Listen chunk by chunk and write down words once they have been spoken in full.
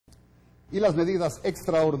Y las medidas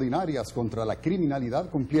extraordinarias contra la criminalidad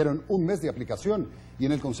cumplieron un mes de aplicación y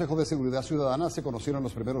en el Consejo de Seguridad Ciudadana se conocieron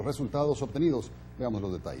los primeros resultados obtenidos. Veamos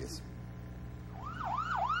los detalles.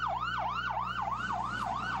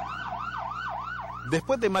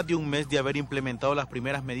 Después de más de un mes de haber implementado las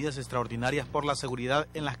primeras medidas extraordinarias por la seguridad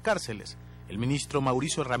en las cárceles, el ministro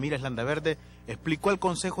Mauricio Ramírez Landaverde explicó al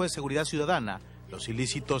Consejo de Seguridad Ciudadana los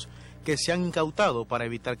ilícitos que se han incautado para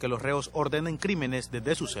evitar que los reos ordenen crímenes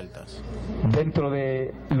desde sus celdas. Dentro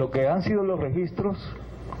de lo que han sido los registros,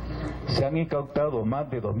 se han incautado más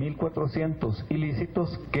de 2.400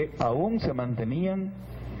 ilícitos que aún se mantenían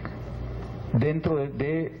dentro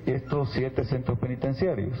de estos 7 centros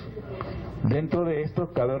penitenciarios. Dentro de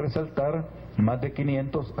esto cabe resaltar más de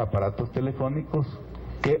 500 aparatos telefónicos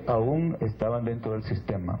que aún estaban dentro del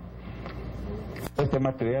sistema. Este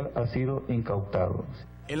material ha sido incautado.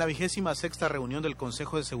 En la 26ª reunión del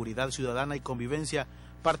Consejo de Seguridad Ciudadana y Convivencia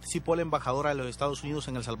participó la embajadora de los Estados Unidos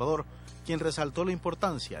en El Salvador, quien resaltó la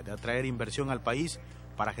importancia de atraer inversión al país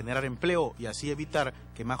para generar empleo y así evitar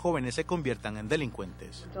que más jóvenes se conviertan en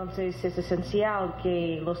delincuentes. Entonces es esencial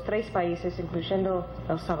que los 3 países, incluyendo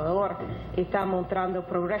El Salvador, están mostrando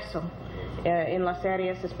progreso en las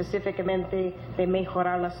áreas específicamente de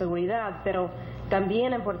mejorar la seguridad, pero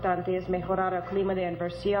también importante es mejorar el clima de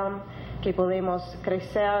inversión, que podemos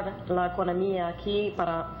crecer la economía aquí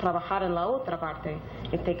para trabajar en la otra parte,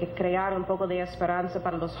 que crear un poco de esperanza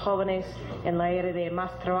para los jóvenes en la área de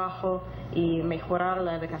más trabajo y mejorar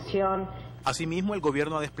la educación. Asimismo, el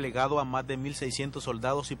gobierno ha desplegado a más de 1.600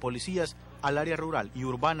 soldados y policías al área rural y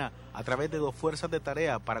urbana a través de 2 fuerzas de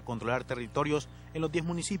tarea para controlar territorios en los 10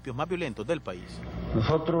 municipios más violentos del país.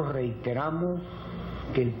 Nosotros reiteramos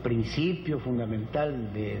que el principio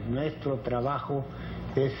fundamental de nuestro trabajo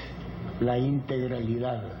es la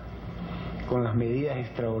integralidad. Con las medidas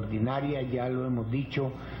extraordinarias, ya lo hemos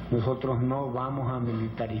dicho, nosotros no vamos a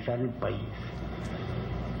militarizar el país.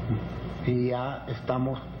 Y ya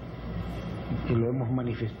estamos, y lo hemos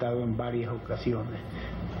manifestado en varias ocasiones,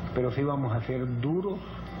 pero sí vamos a ser duros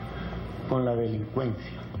con la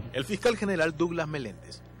delincuencia. El fiscal general Douglas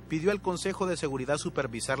Meléndez pidió al Consejo de Seguridad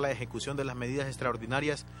supervisar la ejecución de las medidas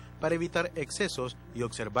extraordinarias para evitar excesos y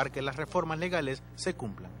observar que las reformas legales se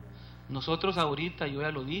cumplan. Nosotros ahorita, yo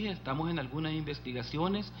ya lo dije, estamos en algunas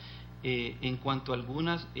investigaciones en cuanto a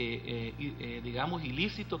algunas, digamos,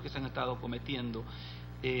 ilícitos que se han estado cometiendo.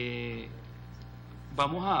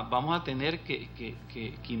 Vamos a tener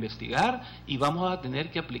que investigar y vamos a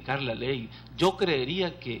tener que aplicar la ley. Yo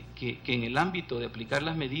creería que en el ámbito de aplicar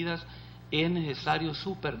las medidas es necesario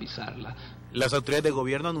supervisarla. Las autoridades de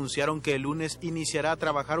gobierno anunciaron que el lunes iniciará a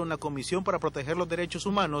trabajar una comisión para proteger los derechos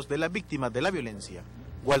humanos de las víctimas de la violencia.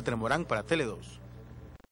 Walter Morán para Tele 2.